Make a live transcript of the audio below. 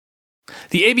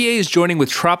The ABA is joining with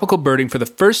Tropical Birding for the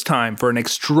first time for an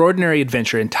extraordinary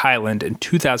adventure in Thailand in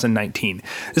 2019.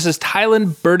 This is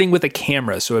Thailand birding with a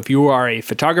camera, so if you are a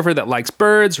photographer that likes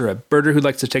birds or a birder who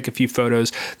likes to take a few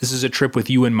photos, this is a trip with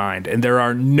you in mind. And there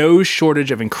are no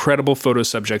shortage of incredible photo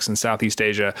subjects in Southeast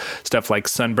Asia, stuff like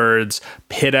sunbirds,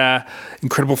 pitta,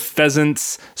 incredible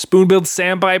pheasants, spoon-billed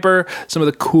sandpiper, some of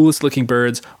the coolest looking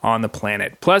birds on the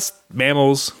planet. Plus,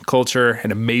 mammals, culture,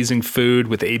 and amazing food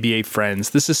with ABA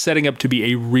friends. This is setting up to be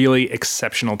a really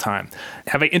exceptional time.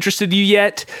 Have I interested you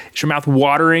yet? Is your mouth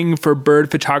watering for bird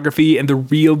photography and the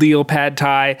real deal pad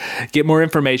thai? Get more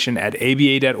information at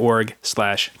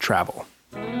aba.org/travel.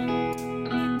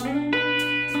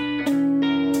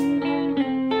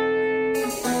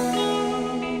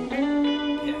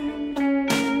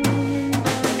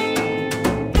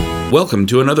 Welcome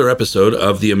to another episode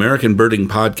of the American Birding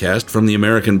Podcast from the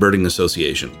American Birding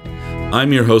Association.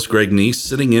 I'm your host, Greg Neese,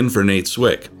 sitting in for Nate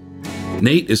Swick.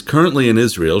 Nate is currently in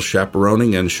Israel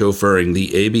chaperoning and chauffeuring the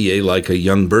ABA Leica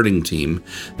Young Birding Team,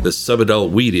 the subadult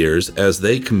wheat ears, as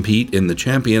they compete in the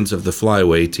Champions of the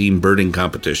Flyway Team Birding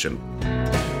Competition.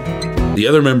 The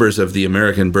other members of the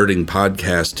American Birding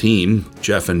Podcast team,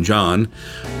 Jeff and John,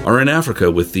 are in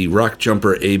Africa with the Rock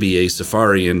Jumper ABA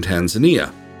Safari in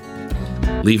Tanzania,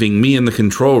 leaving me in the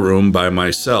control room by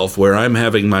myself where I'm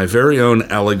having my very own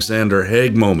Alexander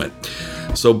Haig moment.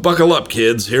 So buckle up,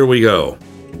 kids, here we go.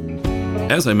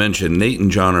 As I mentioned, Nate and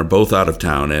John are both out of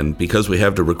town, and because we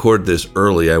have to record this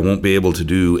early, I won't be able to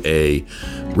do a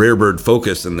rare bird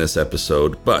focus in this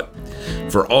episode, but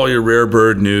for all your rare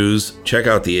bird news, check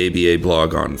out the ABA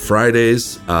blog on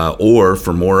Fridays, or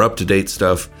for more up-to-date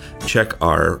stuff, check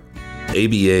our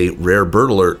ABA Rare Bird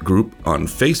Alert group on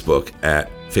Facebook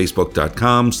at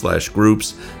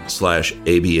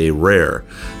facebook.com/groups/ABA Rare.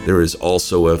 There is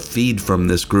also a feed from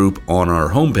this group on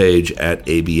our homepage at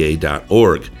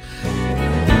aba.org.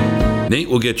 Nate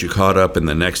will get you caught up in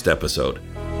the next episode.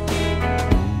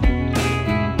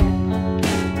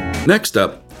 Next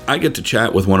up, I get to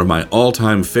chat with one of my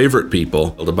all-time favorite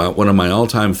people about one of my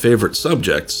all-time favorite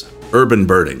subjects, urban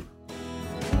birding.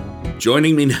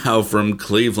 Joining me now from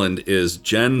Cleveland is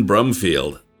Jen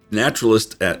Brumfield,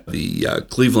 naturalist at the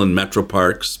Cleveland Metro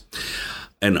Parks,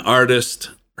 an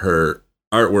artist. Her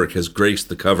artwork has graced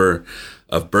the cover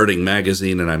of Birding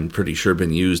Magazine, and I'm pretty sure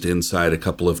been used inside a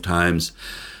couple of times.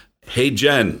 Hey,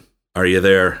 Jen, are you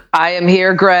there? I am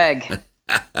here, Greg.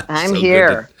 I'm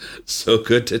here. So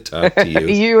good to talk to you.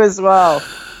 You as well.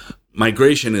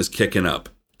 Migration is kicking up,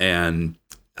 and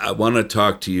I want to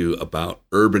talk to you about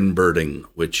urban birding,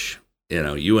 which, you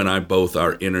know, you and I both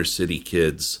are inner city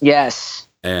kids. Yes.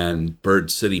 And Bird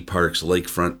City Parks,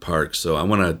 lakefront parks. So I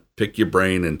want to pick your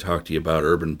brain and talk to you about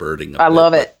urban birding. I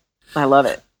love it. I love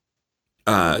it.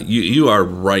 You are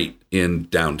right in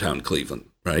downtown Cleveland,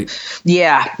 right?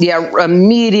 Yeah,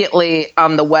 immediately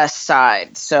on the west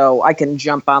side. So I can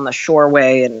jump on the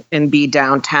Shoreway and be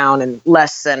downtown in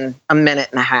less than a minute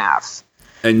and a half.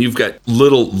 And you've got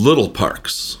little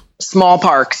parks. Small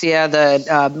parks, yeah.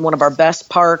 The one of our best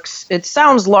parks. It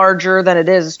sounds larger than it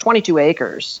is. It's 22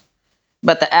 acres.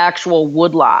 But the actual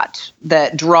woodlot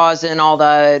that draws in all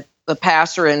the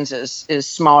passerines is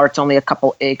smaller. It's only a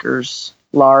couple acres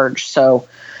large. So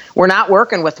we're not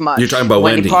working with much. You're talking about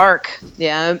Wendy Park.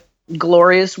 Yeah,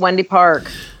 glorious Wendy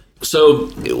Park.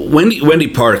 So Wendy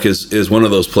Park is one of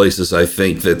those places I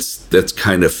think that's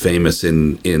kind of famous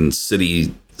in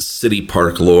city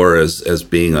park lore as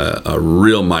being a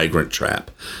real migrant trap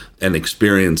and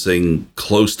experiencing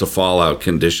close to fallout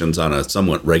conditions on a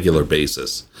somewhat regular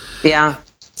basis. Yeah.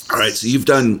 All right. So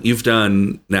you've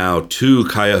done now 2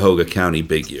 Cuyahoga County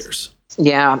big years.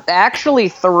 Yeah, actually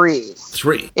 3.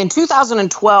 3. In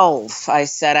 2012, I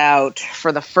set out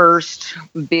for the first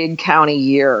big county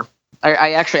year.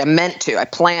 I meant to. I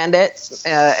planned it.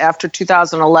 After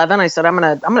 2011, I said, I'm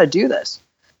gonna do this.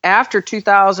 After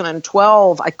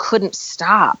 2012, I couldn't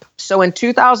stop. So in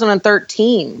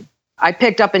 2013, I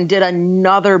picked up and did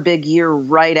another big year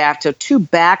right after, 2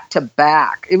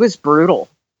 back-to-back. It was brutal.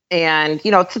 And,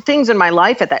 you know, things in my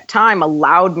life at that time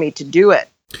allowed me to do it.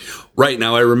 Right.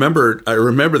 Now, I remember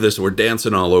this. We're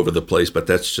dancing all over the place, but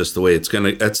that's just the way it's going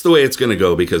to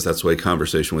go, because that's the way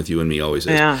conversation with you and me always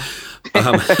is. Yeah.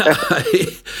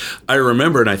 I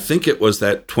remember, and I think it was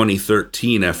that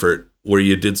 2013 effort where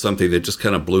you did something that just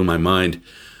kind of blew my mind.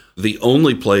 The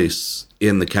only place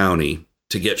in the county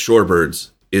to get shorebirds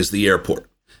is the airport.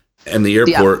 And the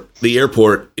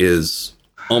airport is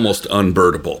almost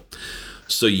unbirdable.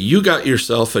 So you got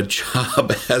yourself a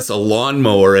job as a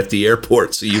lawnmower at the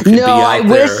airport so you could be out there. No, I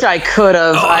wish I could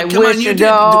have. Oh, I come wish on, you I did.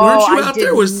 Weren't you out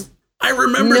there? I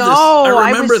remember this. I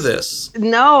remember this.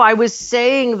 No, I was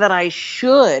saying that I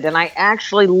should, and I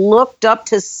actually looked up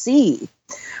to see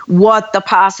what the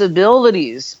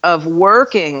possibilities of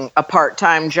working a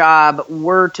part-time job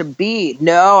were to be.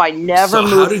 No, I never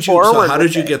moved forward. So how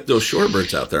did you get those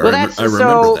shorebirds out there? Well, I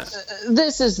remember that.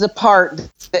 This is the part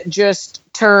that just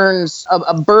turns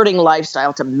a birding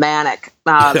lifestyle to manic.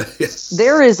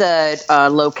 There is a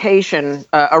location,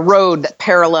 a road that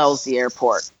parallels the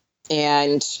airport.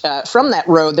 And from that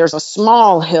road, there's a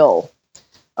small hill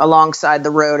alongside the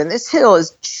road. And this hill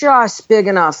is just big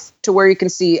enough to where you can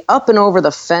see up and over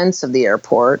the fence of the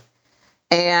airport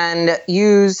and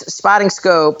use spotting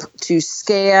scope to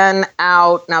scan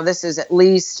out. Now, it's at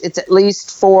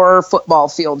least 4 football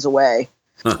fields away.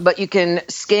 Huh. But you can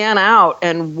scan out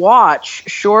and watch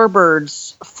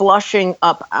shorebirds flushing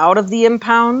up out of the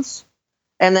impounds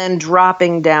and then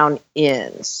dropping down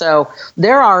in. So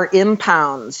there are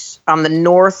impounds on the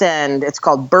north end. It's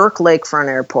called Burke Lakefront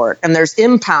Airport. And there's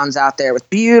impounds out there with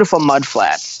beautiful mud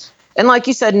flats. And like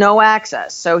you said, no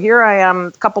access. So here I am,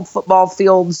 a couple football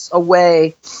fields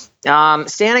away,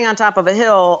 standing on top of a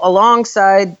hill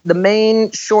alongside the main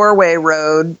shoreway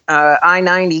road,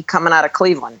 I-90 coming out of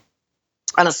Cleveland,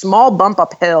 on a small bump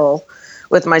up hill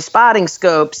with my spotting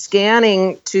scope,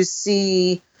 scanning to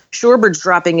see shorebirds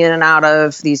dropping in and out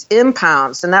of these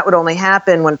impounds. And that would only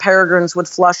happen when peregrines would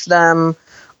flush them,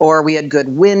 or we had good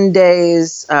wind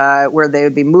days where they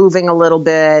would be moving a little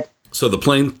bit. So the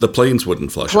planes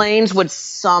wouldn't flush them? Planes would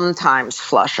sometimes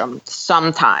flush them,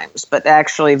 but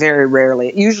actually very rarely.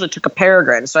 It usually took a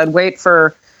peregrine. So I'd wait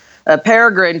for a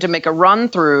peregrine to make a run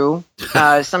through.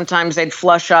 Sometimes they'd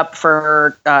flush up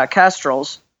for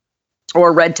kestrels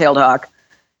or red-tailed hawk.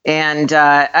 And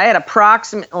I had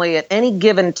approximately at any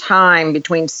given time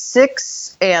between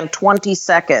 6 and 20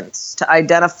 seconds to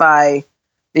identify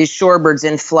these shorebirds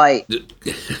in flight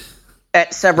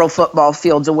at several football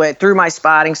fields away through my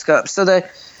spotting scope. So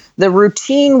the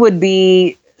routine would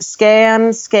be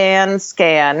scan, scan,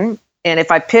 scan. And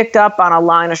if I picked up on a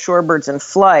line of shorebirds in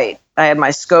flight, I had my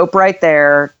scope right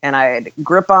there, and I'd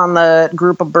grip on the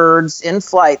group of birds in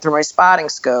flight through my spotting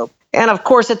scope. And of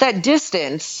course, at that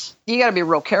distance, you got to be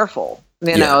real careful.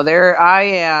 There's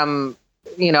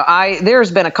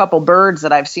been a couple birds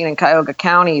that I've seen in Cuyahoga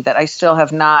County that I still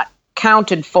have not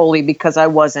counted fully because I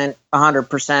wasn't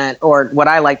 100%, or what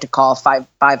I like to call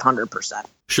 500%.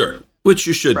 Sure, which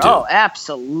you should do. Oh,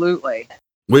 absolutely.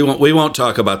 We won't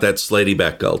talk about that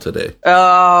slaty-back gull today.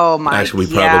 Oh my God. Actually,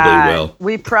 we probably will.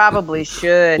 We probably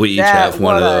should. We each have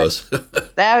one of those.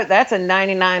 That's a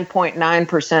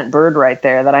 99.9% bird right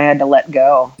there that I had to let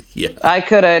go. Yeah.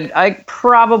 I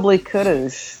probably could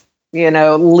have,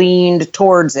 leaned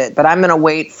towards it, but I'm going to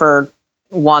wait for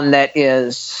one that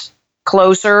is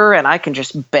closer and I can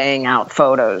just bang out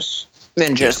photos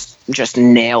and just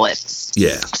nail it.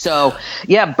 Yeah. So,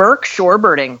 Burke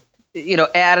shorebirding,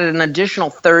 added an additional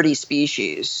 30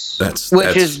 species.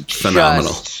 Which is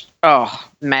phenomenal.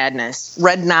 Madness.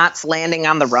 Red knots landing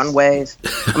on the runways.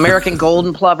 American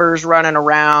golden plovers running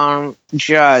around.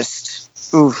 Just,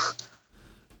 oof.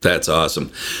 That's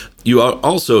awesome. You are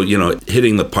also,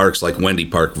 hitting the parks like Wendy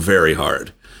Park very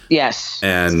hard. Yes.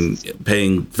 And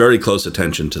paying very close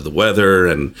attention to the weather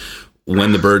and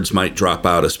when the birds might drop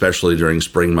out, especially during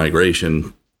spring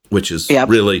migration, which is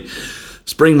really...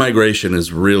 Spring migration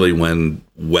is really when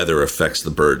weather affects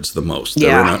the birds the most.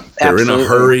 They're in a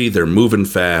hurry. They're moving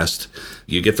fast.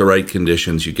 You get the right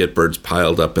conditions. You get birds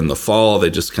piled up in the fall. They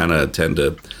just kind of tend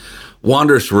to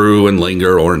wander through and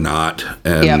linger or not.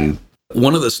 And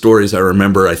one of the stories I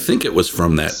remember, I think it was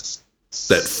from that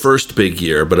first big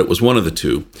year, but it was one of the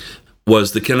two,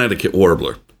 was the Connecticut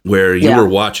warbler, where you were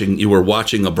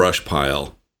watching a brush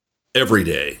pile every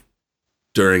day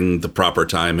during the proper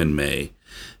time in May.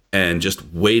 And just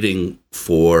waiting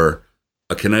for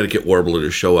a Connecticut warbler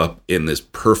to show up in this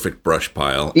perfect brush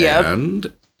pile. Yep.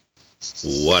 And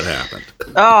what happened?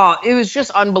 Oh, it was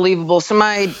just unbelievable. So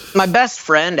my best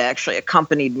friend actually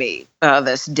accompanied me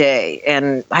this day,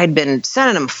 and I'd been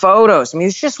sending him photos. I mean,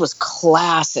 it was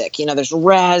classic. There's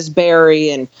raspberry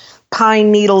and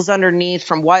pine needles underneath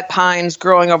from white pines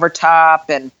growing over top,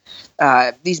 and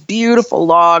these beautiful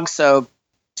logs. So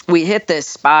we hit this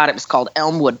spot. It was called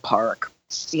Elmwood Park.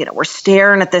 We're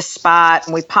staring at this spot,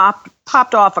 and we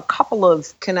popped off a couple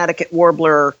of Connecticut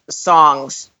warbler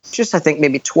songs, just I think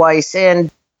maybe twice.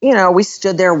 And, we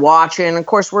stood there watching. Of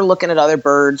course, we're looking at other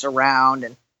birds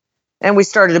around, and we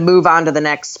started to move on to the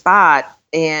next spot.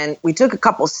 And we took a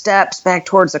couple steps back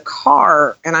towards the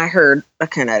car, and I heard a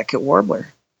Connecticut warbler.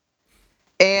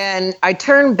 And I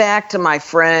turned back to my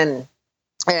friend,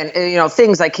 and,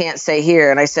 things I can't say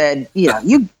here. And I said,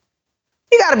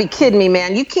 You got to be kidding me,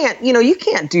 man. You can't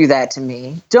do that to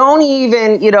me. Don't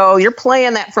even, you're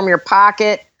playing that from your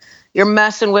pocket. You're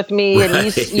messing with me. Right. And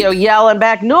he's, yelling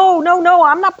back, no,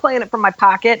 I'm not playing it from my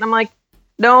pocket. And I'm like,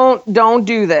 don't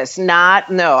do this.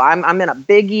 I'm in a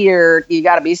big year. You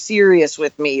got to be serious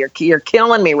with me. You're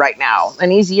killing me right now.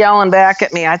 And he's yelling back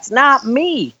at me. It's not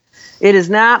me. It is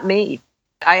not me.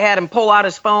 I had him pull out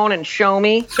his phone and show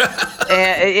me.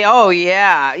 And, oh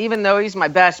yeah. Even though he's my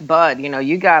best bud,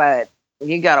 you gotta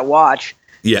watch.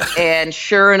 Yeah. And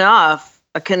sure enough,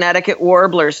 a Connecticut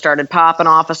warbler started popping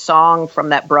off a song from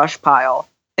that brush pile,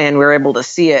 and we were able to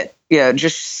see it,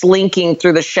 just slinking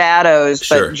through the shadows,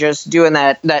 Sure. but just doing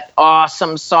that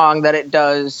awesome song that it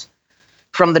does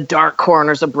from the dark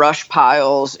corners of brush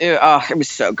piles. It was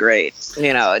so great. Just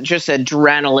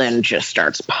adrenaline just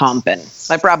starts pumping.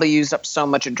 I probably used up so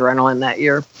much adrenaline that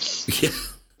year. Yeah.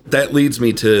 That leads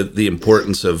me to the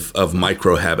importance of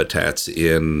microhabitats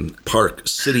in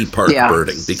city park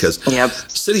birding, because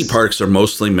city parks are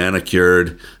mostly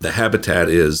manicured. The habitat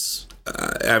is,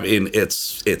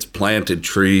 it's planted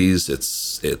trees.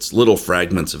 It's little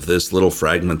fragments of this, little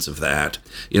fragments of that.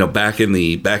 Back in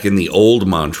the old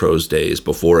Montrose days,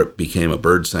 before it became a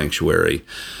bird sanctuary,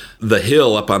 the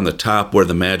hill up on the top where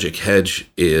the Magic Hedge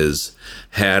is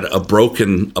had a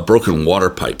broken water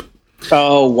pipe.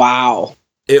 Oh wow.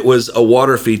 It was a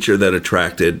water feature that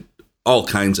attracted all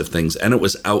kinds of things, and it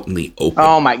was out in the open.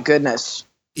 Oh, my goodness.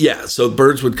 Yeah, so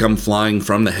birds would come flying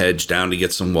from the hedge down to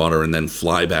get some water and then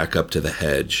fly back up to the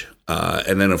hedge.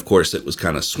 And then, of course, it was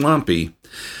kind of swampy,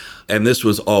 and this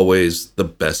was always the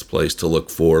best place to look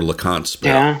for LeConte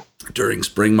sparrow. Yeah. During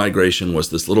spring migration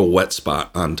was this little wet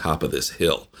spot on top of this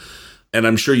hill. And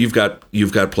I'm sure you've got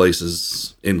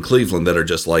places in Cleveland that are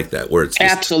just like that, where it's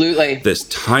absolutely this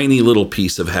tiny little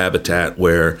piece of habitat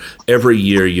where every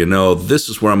year, this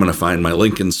is where I'm going to find my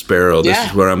Lincoln sparrow. This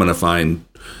is where I'm going to find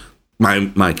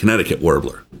my Connecticut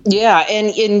warbler. Yeah,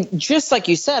 and just like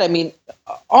you said,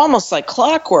 almost like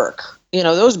clockwork.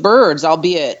 Those birds,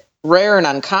 albeit rare and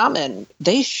uncommon,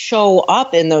 they show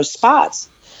up in those spots.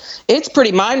 It's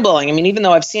pretty mind-blowing. Even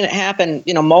though I've seen it happen,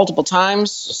 multiple times,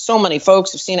 so many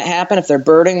folks have seen it happen if they're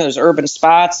birding those urban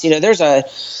spots.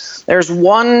 There's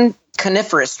one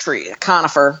coniferous tree, a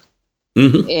conifer,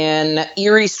 in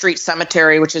Erie Street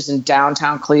Cemetery, which is in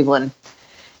downtown Cleveland.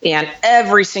 And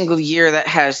every single year that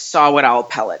has saw-whet owl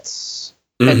pellets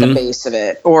at the base of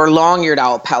it, or long-eared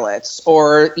owl pellets,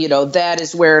 or, that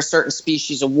is where a certain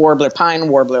species of warbler, pine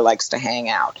warbler, likes to hang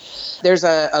out. There's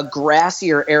a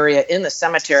grassier area in the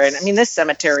cemetery. And this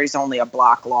cemetery is only a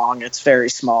block long. It's very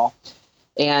small.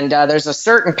 And there's a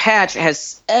certain patch that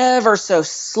has ever so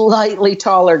slightly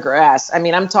taller grass.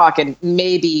 I'm talking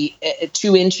maybe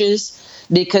 2 inches,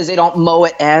 because they don't mow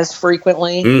it as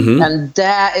frequently. And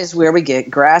that is where we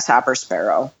get grasshopper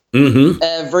sparrow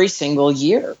every single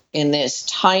year, in this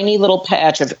tiny little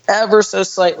patch of ever so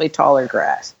slightly taller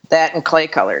grass, that and clay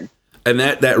colored. And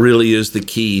that really is the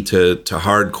key to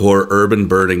hardcore urban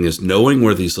birding, is knowing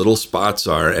where these little spots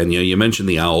are. And, you mentioned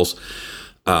the owls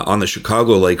on the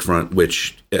Chicago lakefront,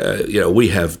 which, we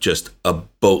have just a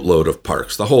boatload of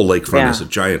parks. The whole lakefront is a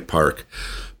giant park.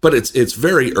 But it's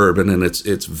very urban, and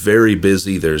it's very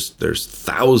busy. There's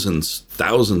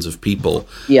thousands of people.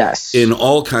 Yes. In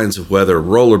all kinds of weather,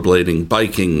 rollerblading,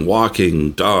 biking,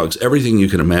 walking, dogs, everything you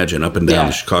can imagine up and down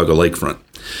the Chicago lakefront.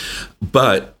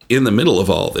 But in the middle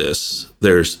of all this,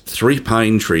 there's 3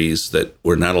 pine trees that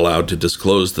we're not allowed to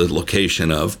disclose the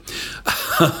location of.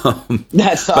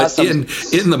 That's awesome.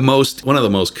 But in one of the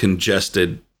most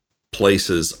congested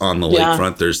places on the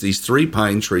lakefront, there's these 3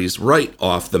 pine trees right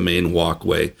off the main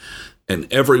walkway, and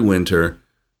every winter,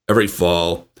 every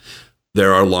fall,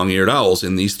 there are long-eared owls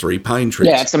in these 3 pine trees.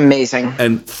 Yeah, it's amazing.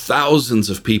 And thousands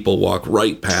of people walk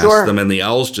right past them, and the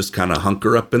owls just kind of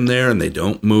hunker up in there, and they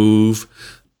don't move.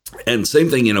 And same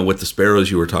thing, with the sparrows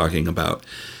you were talking about.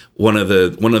 One of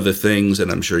the things,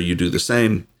 and I'm sure you do the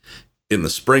same, in the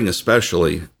spring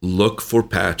especially, look for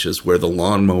patches where the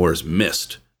lawnmowers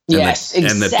missed. Yes,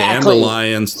 exactly.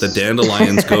 And the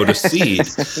dandelions go to seed.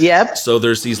 Yep. So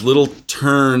there's these little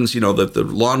turns, that the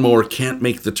lawnmower can't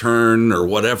make the turn or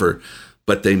whatever,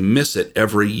 but they miss it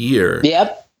every year.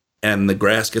 Yep. And the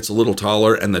grass gets a little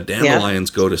taller, and the dandelions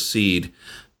go to seed,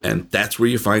 and that's where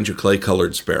you find your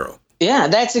clay-colored sparrow. Yeah,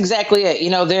 that's exactly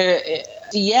it.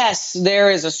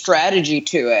 There is a strategy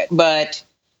to it, but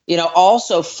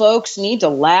Also folks need to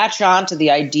latch on to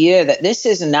the idea that this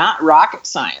is not rocket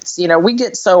science. We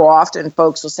get so often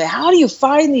folks will say, how do you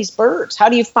find these birds? How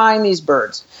do you find these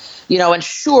birds? And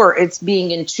sure, it's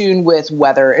being in tune with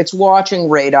weather. It's watching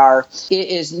radar. It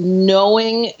is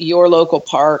knowing your local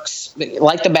parks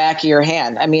like the back of your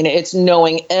hand. I mean, it's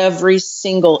knowing every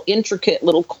single intricate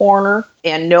little corner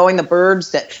and knowing the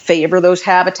birds that favor those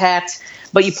habitats.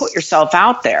 But you put yourself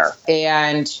out there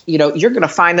and, you're going to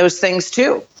find those things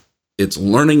too. It's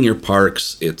learning your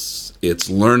parks. It's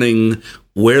learning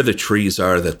where the trees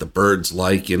are that the birds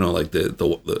like, like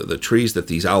the trees that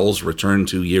these owls return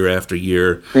to year after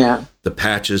year. Yeah. The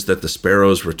patches that the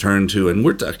sparrows return to. And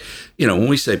we're talking, when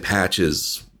we say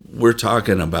patches, we're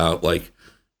talking about like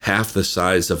half the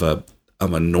size of a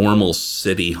normal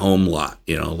city home lot,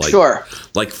 Sure.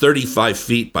 Like 35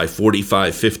 feet by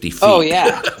 45, 50 feet. Oh,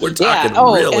 yeah. We're talking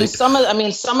really. And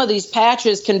some of these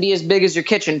patches can be as big as your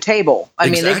kitchen table. I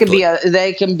mean, Exactly.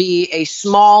 they can be a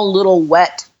small little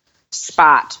wet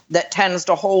spot that tends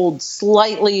to hold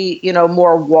slightly,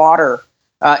 more water.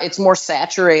 It's more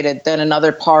saturated than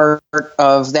another part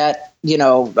of that,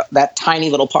 that tiny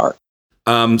little park.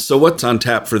 So what's on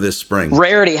tap for this spring?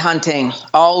 Rarity hunting,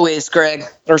 always, Greg,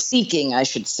 or seeking, I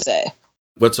should say.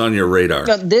 What's on your radar?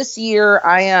 So this year,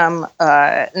 I am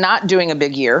not doing a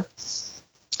big year.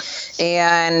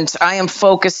 And I am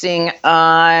focusing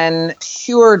on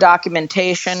pure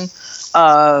documentation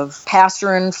of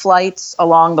passerine flights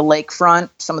along the lakefront,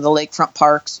 some of the lakefront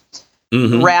parks.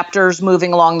 Mm-hmm. Raptors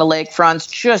moving along the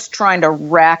lakefronts, just trying to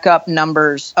rack up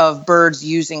numbers of birds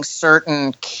using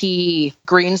certain key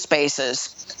green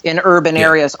spaces in urban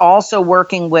areas. Also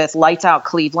working with Lights Out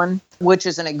Cleveland, which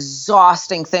is an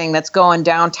exhausting thing that's going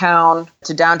downtown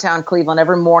to downtown Cleveland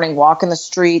every morning, walking the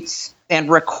streets and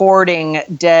recording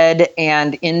dead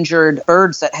and injured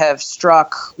birds that have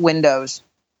struck windows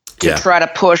to try to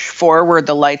push forward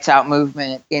the Lights Out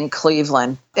movement in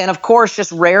Cleveland. And of course,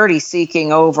 just rarity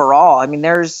seeking overall. I mean,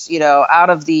 there's,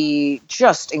 out of the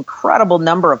just incredible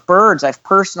number of birds I've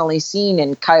personally seen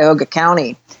in Cuyahoga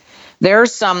County,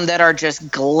 there's some that are just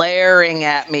glaring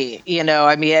at me.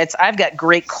 I've got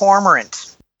great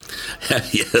cormorant.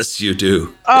 Yes, you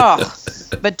do.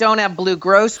 But don't have blue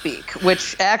grosbeak,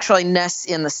 which actually nests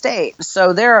in the state.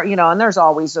 So there, and there's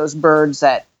always those birds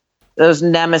those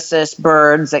nemesis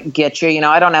birds that get you.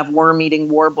 I don't have worm-eating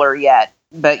warbler yet,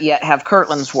 but yet have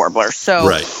Kirtland's warbler. So,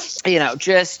 right.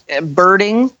 Just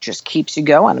birding just keeps you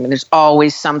going. I mean, there's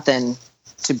always something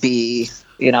to be,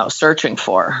 searching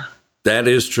for. That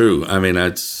is true. I mean,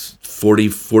 it's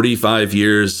 45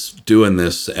 years doing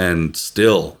this, and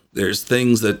still there's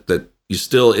things that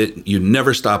you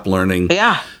never stop learning.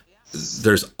 Yeah.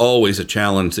 There's always a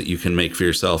challenge that you can make for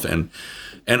yourself. And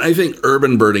I think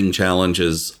urban birding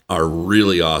challenges are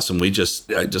really awesome. I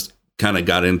just kind of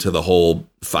got into the whole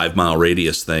 5 mile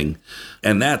radius thing,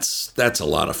 and that's a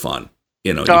lot of fun.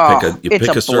 You pick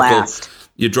a circle, blast.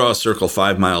 You draw a circle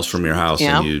 5 miles from your house,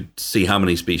 and you see how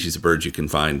many species of birds you can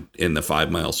find in the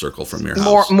 5 mile circle from your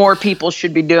house. More people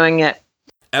should be doing it.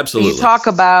 Absolutely. You talk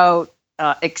about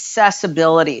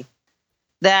accessibility.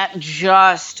 That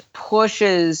just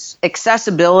pushes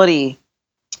accessibility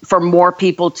for more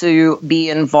people to be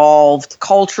involved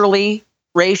culturally,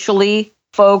 racially,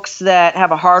 folks that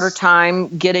have a harder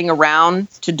time getting around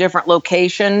to different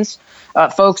locations,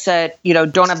 folks that,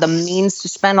 don't have the means to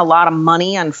spend a lot of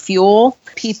money on fuel,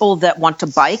 people that want to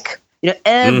bike.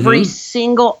 Every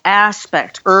single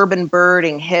aspect urban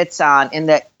birding hits on, in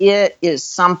that it is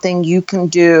something you can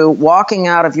do walking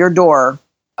out of your door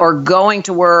or going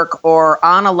to work or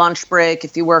on a lunch break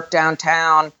if you work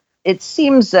downtown. It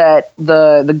seems that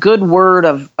the good word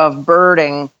of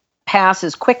birding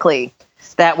passes quickly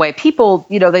that way. People,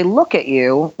 they look at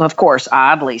you, of course,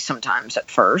 oddly sometimes at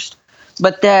first,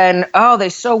 but then, they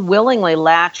so willingly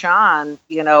latch on,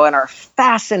 and are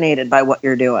fascinated by what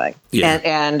you're doing. Yeah.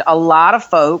 And a lot of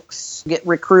folks get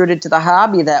recruited to the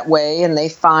hobby that way, and they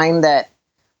find that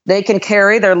they can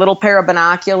carry their little pair of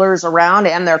binoculars around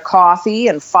and their coffee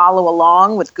and follow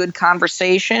along with good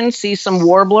conversation, see some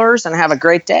warblers, and have a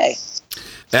great day.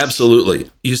 Absolutely.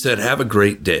 You said have a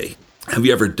great day. Have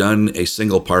you ever done a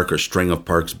single park or string of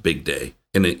parks big day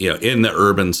in the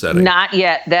urban setting? Not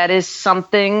yet. That is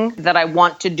something that I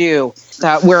want to do,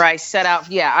 where I set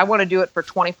out, I want to do it for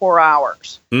 24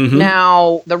 hours. Mm-hmm.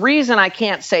 Now, the reason I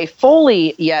can't say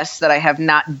fully yes that I have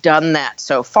not done that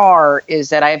so far is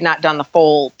that I have not done the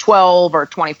full 12 or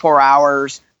 24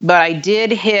 hours. But I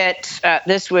did hit,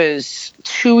 this was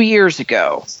 2 years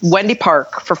ago, Wendy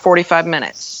Park for 45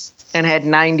 minutes and had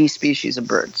 90 species of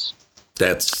birds.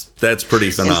 That's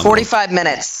pretty phenomenal. In 45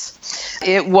 minutes.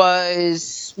 It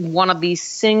was was one of the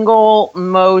single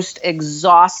most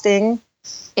exhausting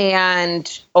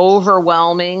and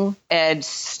overwhelming and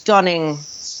stunning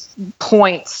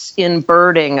points in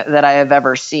birding that I have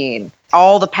ever seen.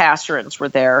 All the passerines were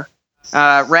there.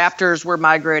 Raptors were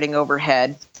migrating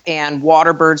overhead, and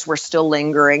water birds were still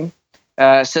lingering.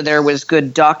 So there was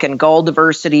good duck and gull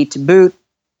diversity to boot.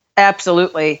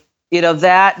 Absolutely.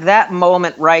 That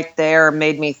moment right there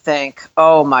made me think,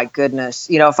 oh my goodness,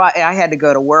 if I had to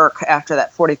go to work after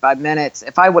that 45 minutes,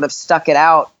 if I would have stuck it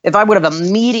out, if I would have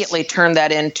immediately turned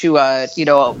that into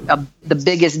the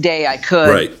biggest day I could,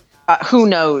 right. Who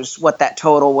knows what that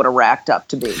total would have racked up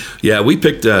to be. Yeah, we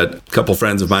picked a couple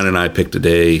friends of mine and I picked a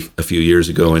day a few years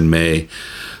ago in May.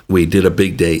 We did a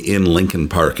big day in Lincoln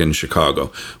Park in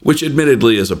Chicago, which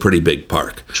admittedly is a pretty big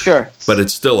park. Sure. But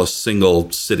it's still a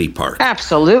single city park.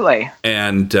 Absolutely.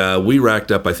 And we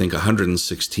racked up, I think,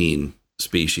 116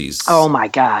 species. Oh, my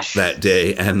gosh. That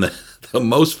day. And the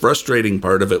most frustrating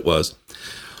part of it was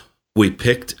we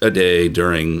picked a day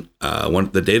during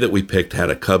the day that we picked had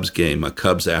a Cubs game, a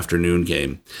Cubs afternoon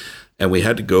game. And we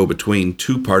had to go between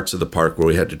two parts of the park where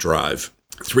we had to drive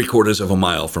 3/4 of a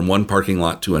mile from one parking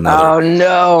lot to another. Oh,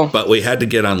 no. But we had to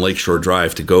get on Lakeshore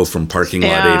Drive to go from parking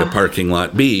lot A to parking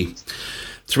lot B.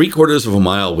 3/4 of a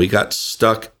mile, we got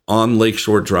stuck on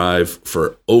Lakeshore Drive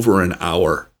for over an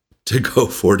hour to go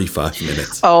 45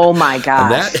 minutes. Oh, my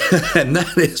gosh. And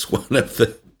that is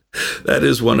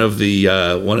one of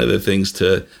the things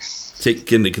to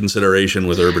take into consideration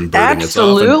with urban birding.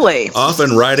 Absolutely. It's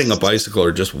often riding a bicycle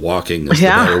or just walking is the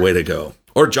better way to go.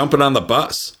 Or jumping on the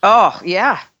bus. Oh,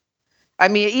 yeah. I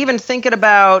mean, even thinking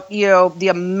about, the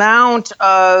amount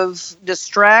of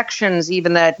distractions,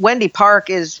 even that Wendy Park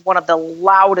is one of the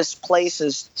loudest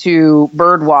places to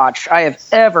bird watch I have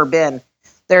ever been.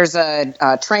 There's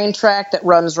a train track that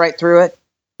runs right through it.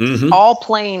 Mm-hmm. All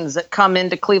planes that come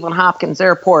into Cleveland Hopkins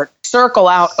Airport circle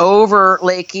out over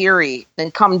Lake Erie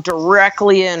and come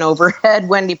directly in overhead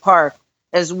Wendy Park,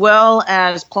 as well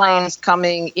as planes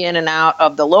coming in and out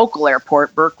of the local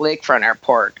airport, Burke Lakefront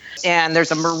Airport. And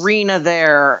there's a marina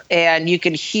there, and you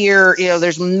can hear,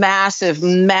 there's massive,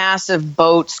 massive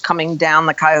boats coming down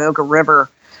the Cuyahoga River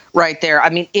right there. I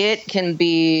mean, it can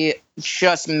be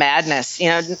just madness,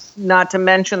 not to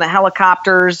mention the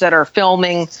helicopters that are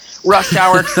filming rush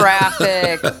hour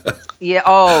traffic. Yeah.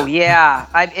 Oh, yeah.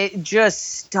 It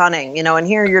just stunning, and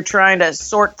here you're trying to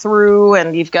sort through,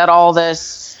 and you've got all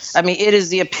this. I mean, it is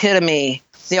the epitome.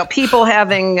 People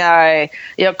having,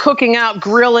 cooking out,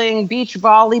 grilling, beach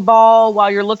volleyball while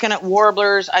you're looking at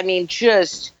warblers. I mean,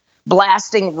 just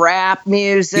blasting rap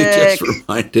music. It just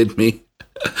reminded me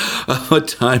of a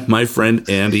time my friend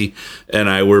Andy and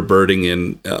I were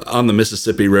birding on the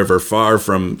Mississippi River, far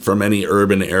from any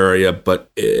urban area, but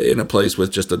in a place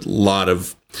with just a lot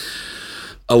of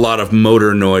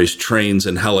motor noise, trains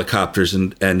and helicopters,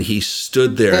 and he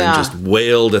stood there and just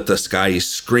wailed at the sky. He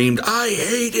screamed, "I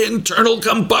hate internal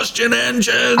combustion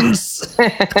engines."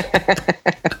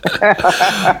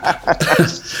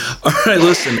 All right,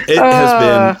 listen, it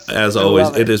has been, as always,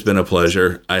 it has been a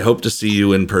pleasher. I hope to see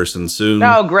you in person soon.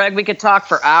 No, Greg, we could talk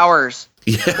for hours.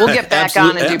 Yeah, we'll get back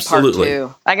on and do part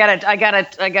two. I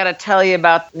gotta tell you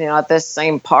about at this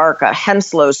same park, a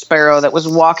Henslow sparrow that was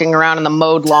walking around in the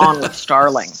mowed lawn with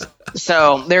starlings.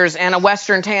 So and a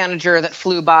western tanager that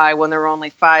flew by when there were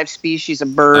only 5 species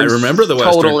of birds. I remember the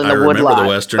total in the woodlot. I remember the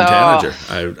western tanager.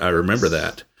 I remember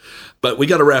that. But we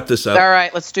got to wrap this up. All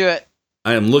right, let's do it.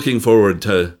 I am looking forward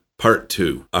to part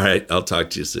 2. All right, I'll talk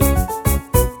to you soon.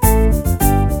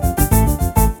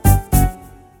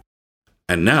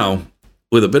 And now,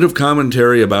 with a bit of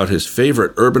commentary about his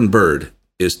favorite urban bird,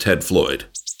 is Ted Floyd.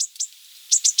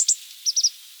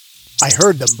 I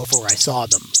heard them before I saw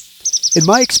them. In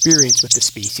my experience with the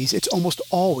species, it's almost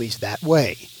always that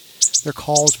way. Their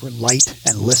calls were light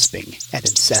and lisping and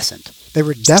incessant. They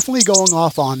were definitely going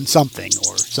off on something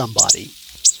or somebody.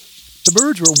 The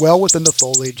birds were well within the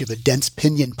foliage of a dense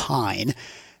pinyon pine,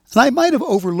 and I might have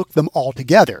overlooked them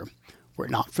altogether, were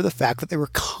it not for the fact that they were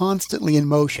constantly in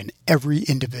motion, every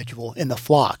individual in the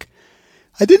flock.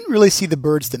 I didn't really see the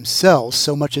birds themselves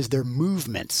so much as their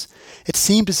movements. It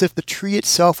seemed as if the tree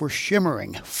itself were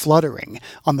shimmering, fluttering,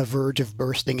 on the verge of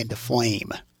bursting into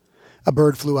flame. A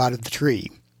bird flew out of the tree,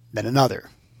 then another,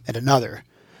 and another.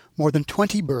 More than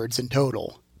 20 birds in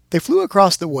total. They flew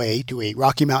across the way to a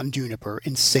Rocky Mountain juniper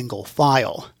in single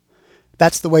file.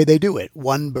 That's the way they do it,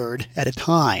 one bird at a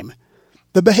time.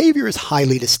 The behavior is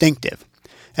highly distinctive.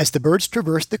 As the birds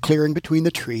traversed the clearing between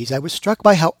the trees, I was struck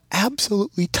by how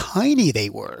absolutely tiny they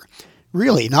were.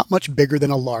 Really, not much bigger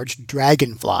than a large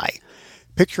dragonfly.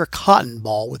 Picture a cotton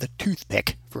ball with a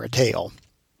toothpick for a tail.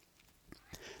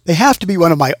 They have to be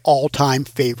one of my all-time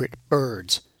favorite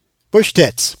birds. Bush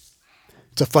tits.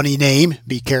 It's a funny name.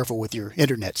 Be careful with your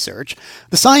internet search.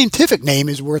 The scientific name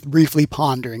is worth briefly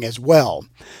pondering as well.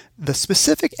 The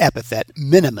specific epithet,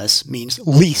 minimus, means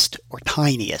least or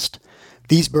tiniest.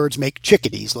 These birds make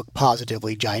chickadees look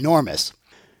positively ginormous.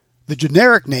 The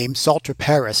generic name,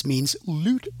 Saltriparus, means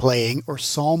lute-playing or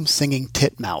psalm-singing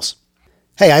titmouse.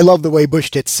 Hey, I love the way bush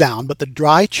tits sound, but the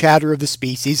dry chatter of the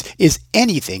species is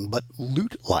anything but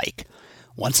lute-like.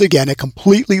 Once again, a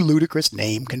completely ludicrous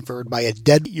name conferred by a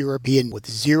dead European with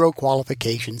zero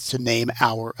qualifications to name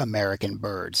our American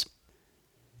birds.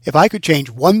 If I could change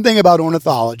one thing about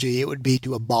ornithology, it would be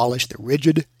to abolish the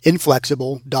rigid,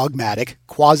 inflexible, dogmatic,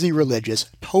 quasi-religious,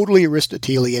 totally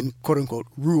Aristotelian, quote-unquote,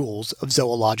 rules of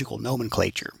zoological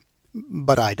nomenclature.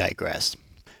 But I digress.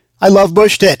 I love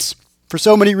bush tits for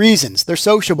so many reasons. They're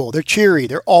sociable, they're cheery,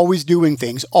 they're always doing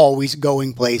things, always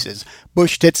going places.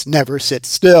 Bush tits never sit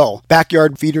still.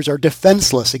 Backyard feeders are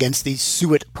defenseless against these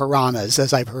suet piranhas,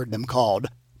 as I've heard them called.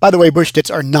 By the way, bush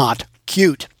tits are not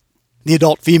cute. The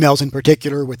adult females in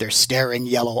particular, with their staring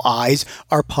yellow eyes,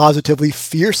 are positively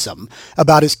fearsome,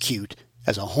 about as cute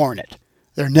as a hornet.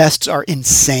 Their nests are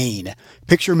insane.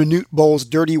 Picture Manute Bowl's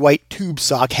dirty white tube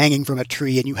sock hanging from a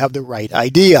tree and you have the right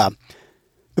idea.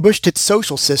 The bush tit's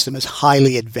social system is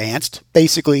highly advanced.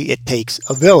 Basically, it takes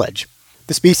a village.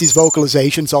 The species'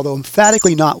 vocalizations, although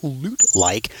emphatically not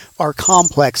lute-like, are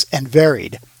complex and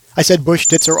varied. I said bush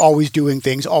tits are always doing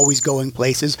things, always going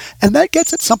places, and that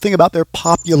gets at something about their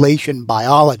population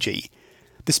biology.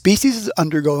 The species is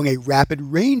undergoing a rapid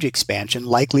range expansion,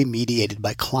 likely mediated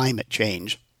by climate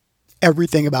change.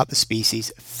 Everything about the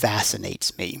species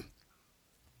fascinates me.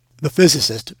 The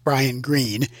physicist Brian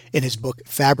Greene, in his book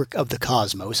Fabric of the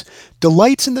Cosmos,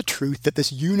 delights in the truth that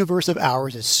this universe of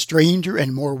ours is stranger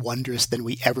and more wondrous than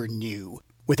we ever knew,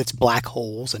 with its black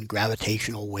holes and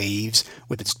gravitational waves,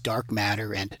 with its dark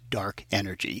matter and dark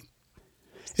energy.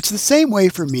 It's the same way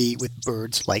for me with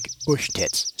birds like bush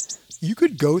tits. You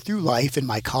could go through life in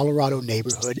my Colorado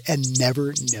neighborhood and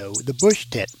never know the bush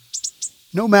tit.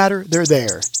 No matter, they're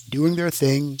there, doing their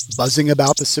thing, buzzing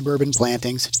about the suburban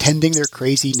plantings, tending their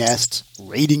crazy nests,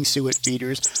 raiding suet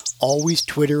feeders, always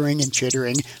twittering and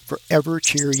chittering, forever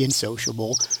cheery and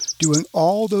sociable, doing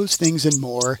all those things and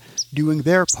more, doing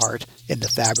their part in the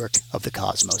fabric of the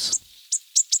cosmos.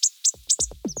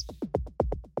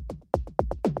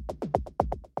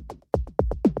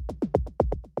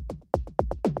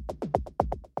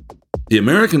 The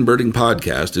American Birding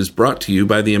Podcast is brought to you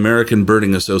by the American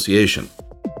Birding Association.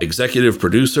 Executive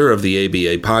producer of the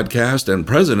ABA podcast and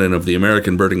president of the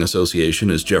American Birding Association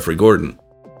is Jeffrey Gordon.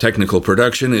 Technical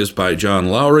production is by John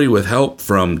Lowry with help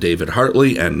from David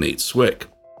Hartley and Nate Swick.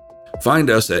 Find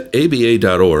us at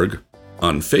aba.org,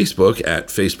 on Facebook at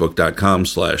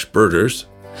facebook.com/birders,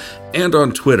 and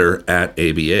on Twitter at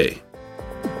ABA.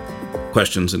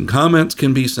 Questions and comments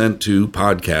can be sent to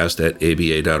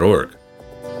podcast@aba.org.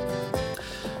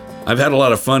 I've had a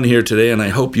lot of fun here today, and I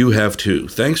hope you have too.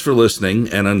 Thanks for listening,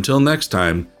 and until next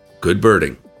time, good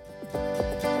birding.